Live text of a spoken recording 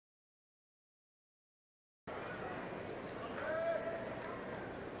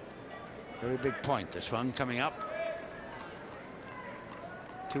Very big point, this one, coming up.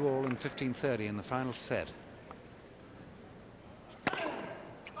 2-all in 15:30 in the final set.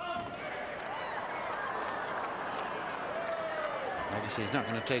 Agassi's not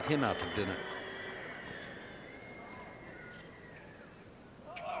going to take him out to dinner.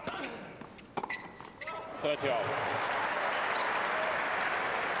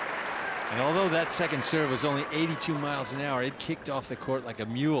 And although that second serve was only 82 miles an hour, it kicked off the court like a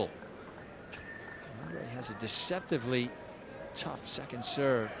mule. Andre has a deceptively tough second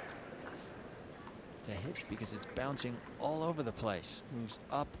serve to hit because it's bouncing all over the place, moves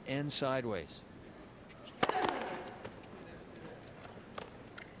up and sideways.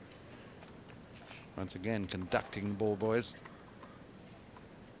 Once again, conducting the ball boys.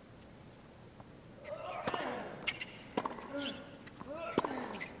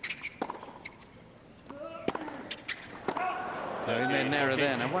 No, he made an error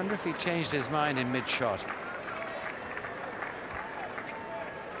then. I wonder if he changed his mind in mid-shot.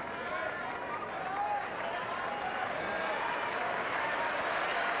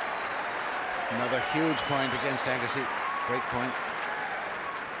 Another huge point against Agassi. Break point.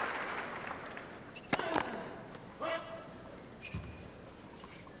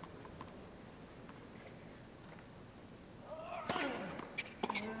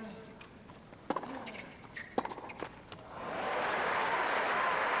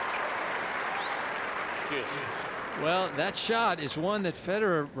 Well, that shot is one that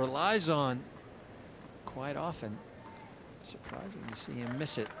Federer relies on quite often. Surprising to see him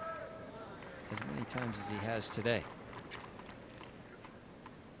miss it as many times as he has today.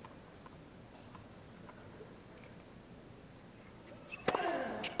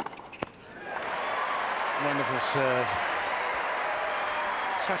 Wonderful serve.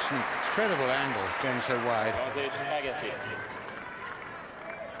 Such an incredible angle going so wide. Agassi.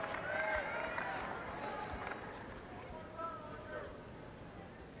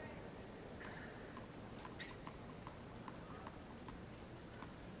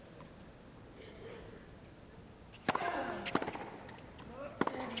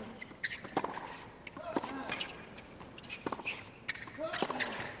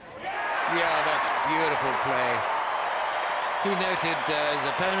 Beautiful play. He noted his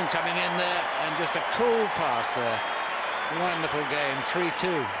opponent coming in there and just a cool pass there. Wonderful game,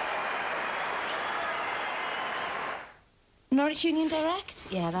 3-2. Norwich Union Direct?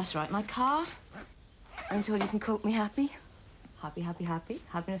 Yeah, that's right, my car. Until you can cook me happy. Happy, happy, happy.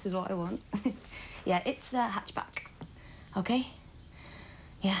 Happiness is what I want. Yeah, it's a hatchback. Okay?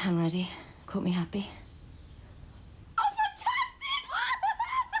 Yeah, I'm ready. Cook me happy.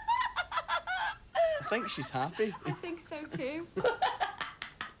 I think she's happy. I think so too.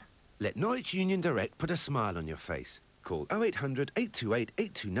 Let Norwich Union Direct put a smile on your face. Call 0800 828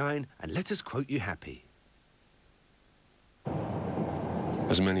 829 and let us quote you happy.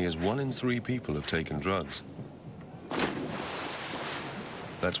 As many as 1 in 3 people have taken drugs.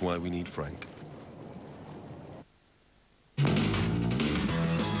 That's why we need Frank.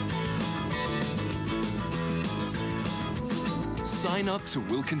 Sign up to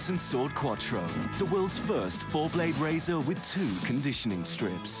Wilkinson Sword Quattro, the world's first 4-blade razor with 2 conditioning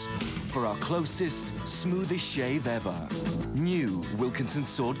strips. For our closest, smoothest shave ever. New Wilkinson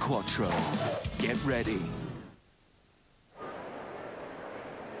Sword Quattro. Get ready.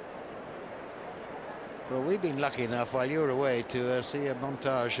 Well, we've been lucky enough while you were away to see a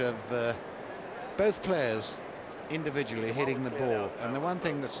montage of both players individually hitting the ball. And the one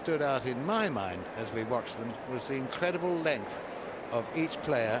thing that stood out in my mind as we watched them was the incredible length of each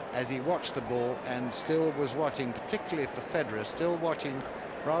player as he watched the ball and still was watching, particularly for Federer, still watching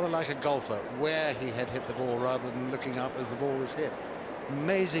rather like a golfer where he had hit the ball rather than looking up as the ball was hit.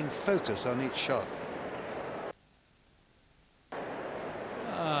 Amazing focus on each shot.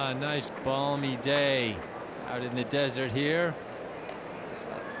 Ah, nice balmy day out in the desert here. It's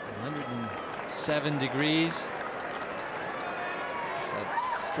about 107 degrees. It's at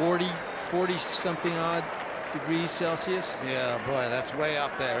 40 something odd degrees Celsius. Yeah, boy, that's way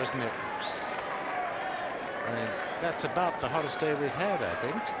up there, isn't it? I mean, that's about the hottest day we've had, I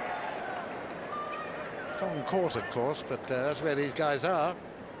think. It's on court, of course, but that's where these guys are.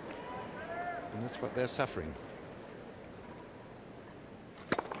 And that's what they're suffering.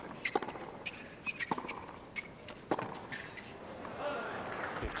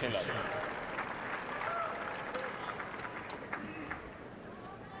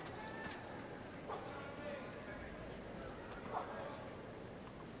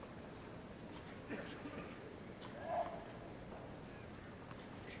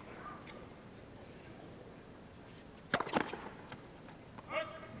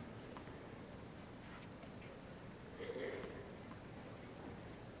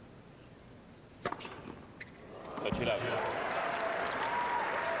 40 love.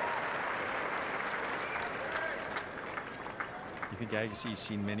 You think Agassi's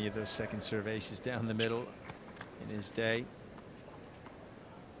seen many of those second serve aces down the middle in his day? He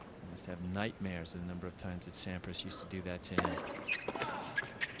must have nightmares of the number of times that Sampras used to do that to him.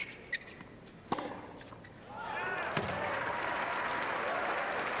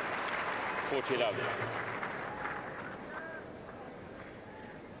 Love.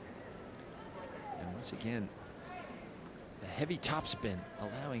 And once again, the heavy topspin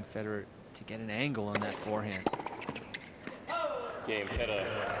allowing Federer to get an angle on that forehand. Game Federer.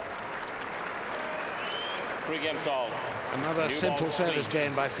 3-game solve. Another New simple balls, service please.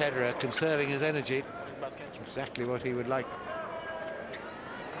 game by Federer, conserving his energy. Exactly what he would like.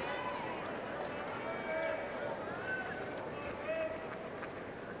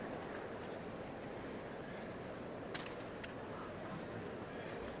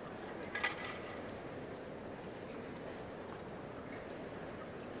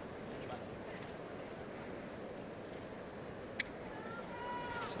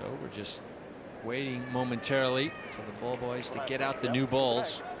 So we're just waiting momentarily for the ball boys to get out the new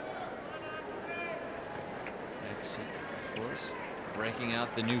balls. Agassi, of course, breaking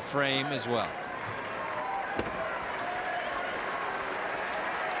out the new frame as well.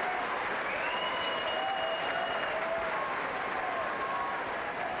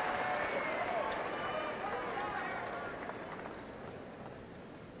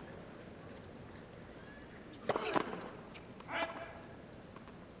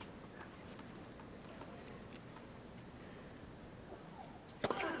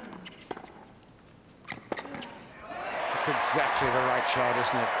 It's exactly the right shot,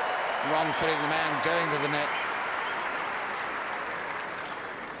 isn't it? Wrong footing the man going to the net.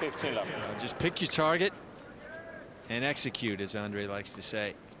 15 love. Just pick your target and execute, as Andre likes to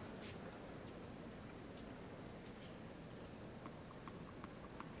say.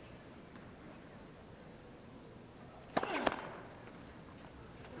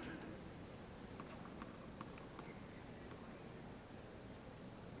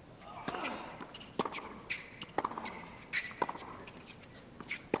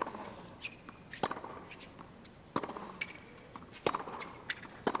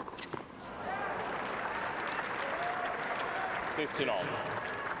 On.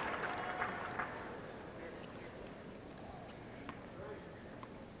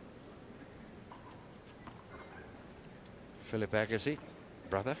 Philip Agassi,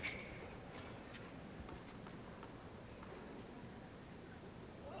 brother.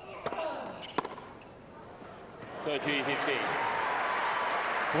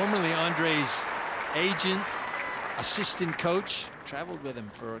 Formerly Andre's agent, assistant coach, traveled with him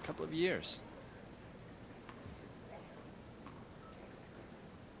for a couple of years.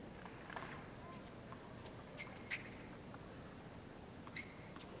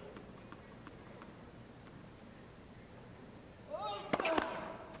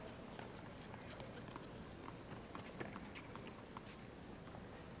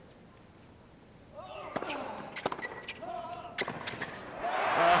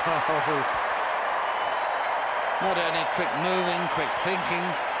 Not only quick moving, quick thinking.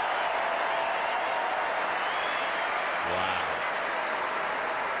 Wow.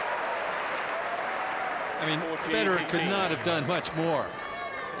 I mean, Federer could not have done much more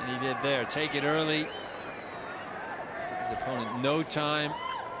than he did there. Take it early. His opponent no time.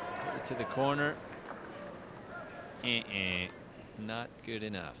 Put it to the corner. Not good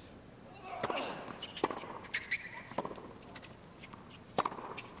enough.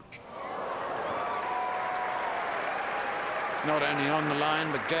 Not only on the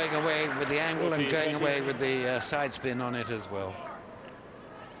line, but going away with the angle and going away with the side spin on it as well.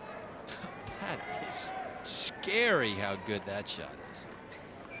 That is scary how good that shot is.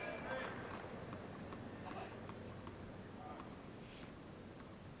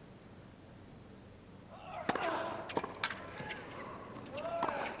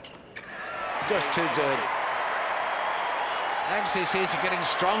 Just too good. Agassi seems to be getting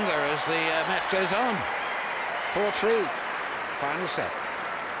stronger as the match goes on. 4-3. Final set.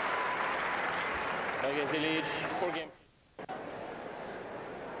 Agassi leads 4-game.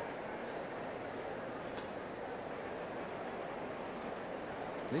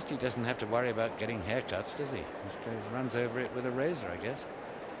 At least he doesn't have to worry about getting haircuts, does he? He runs over it with a razor, I guess.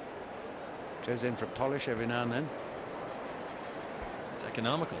 Goes in for polish every now and then. It's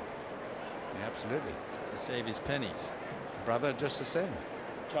economical. Yeah, absolutely. To save his pennies. Brother, just the same.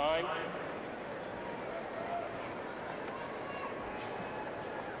 Time.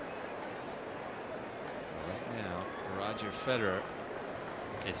 Right now, Roger Federer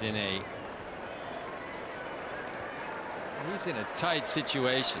is in a He's in a tight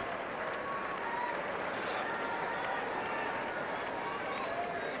situation.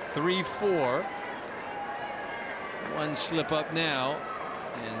 Three, four. One slip up now,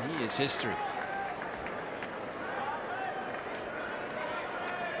 and he is history.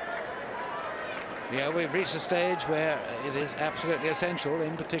 Yeah, we've reached a stage where it is absolutely essential,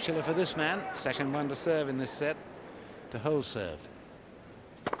 in particular for this man, second one to serve in this set, to hold serve.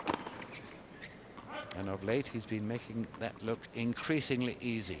 And of late, he's been making that look increasingly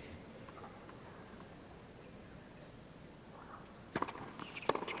easy.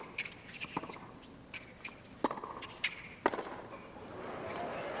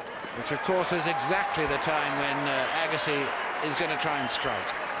 Which, of course, is exactly the time when Agassi is going to try and strike.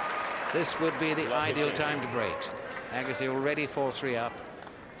 This would be the ideal time to break. Agassi already 4-3 up.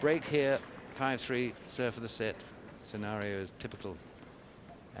 Break here, 5-3, serve for the set. Scenario is typical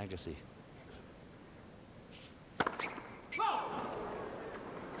Agassi.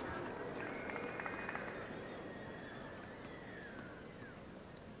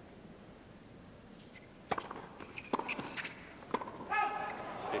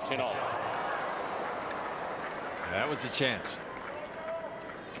 That was a chance.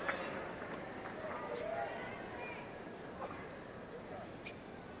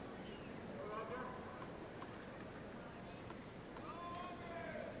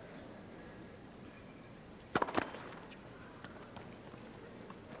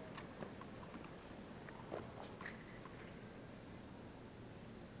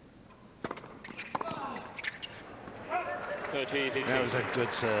 That was a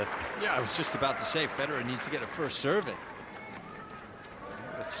good serve. Yeah, I was just about to say Federer needs to get a first serve in.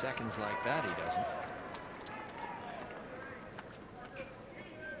 With seconds like that, he doesn't.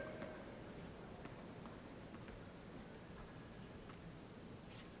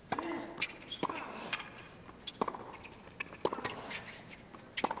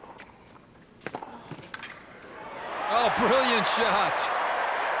 Oh, brilliant shot.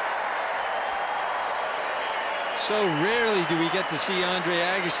 So rarely do we get to see Andre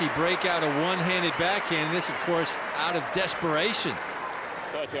Agassi break out a one-handed backhand. This, of course, out of desperation.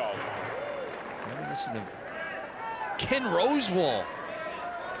 Reminiscent of Ken Rosewall.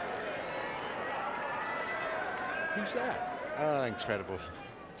 Who's that? Oh, incredible.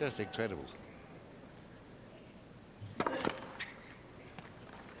 Just incredible.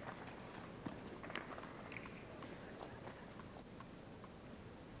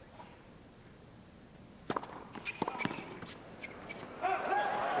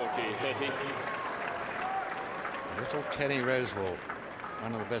 Little Kenny Rosewall,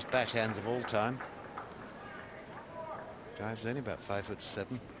 one of the best backhands of all time. Guy was only about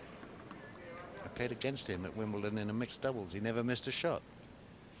 5'7". I played against him at Wimbledon in a mixed doubles. He never missed a shot.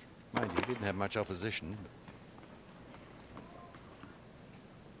 Mind you, he didn't have much opposition.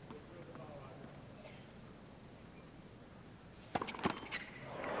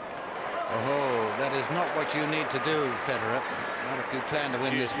 Oh, that is not what you need to do, Federer. Not if you plan to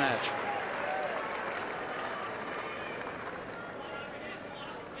win this match.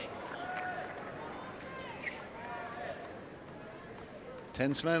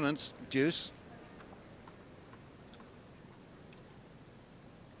 Tense moments, deuce.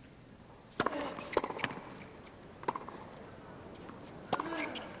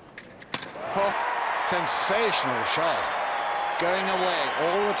 Oh, sensational shot. Going away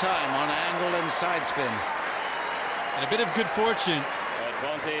all the time on angle and side spin. And a bit of good fortune.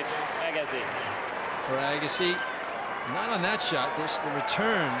 Advantage, Agassi. For Agassi. Not on that shot. The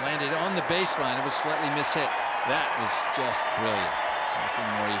return landed on the baseline. It was slightly mishit. That was just brilliant. Nothing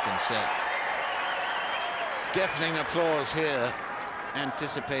more you can say. Deafening applause here,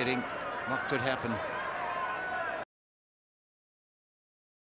 anticipating what could happen.